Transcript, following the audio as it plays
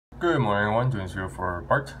Good morning everyone, doing this video for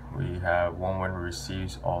part. We have one winner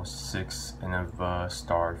receives all 6 Innova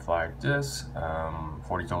Star Flag discs,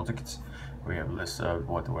 40 total tickets. We have a list of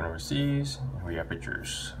what the winner receives, and we have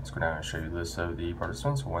pictures. Let's go down and show you the list of the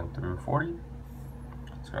participants, 1 through 40.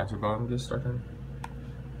 Let's go down to the bottom of this, start time.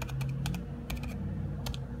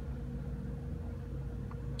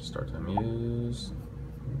 Start time is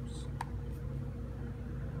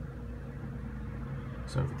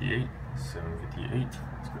 7:58. 7:58.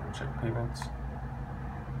 Let's go and check payments.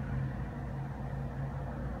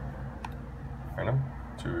 Random.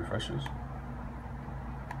 2 refreshes.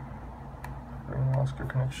 Lost your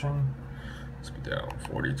connection. Let's be down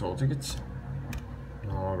 40 total tickets.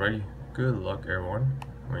 Alrighty. Good luck, everyone.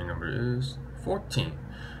 Winning number is 14.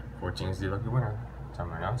 14 is the lucky winner. Time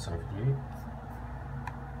right now, 7:58.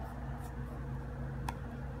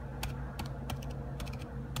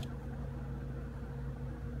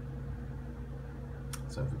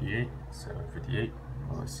 7:58, 7:58.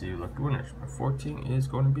 Well, let's see lucky winners. My 14 is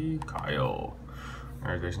going to be Kyle.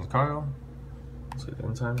 Congratulations, Kyle. Let's get the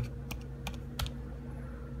end time.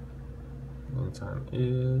 End time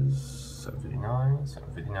is 7:59,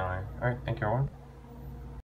 7:59. Alright, thank you, everyone.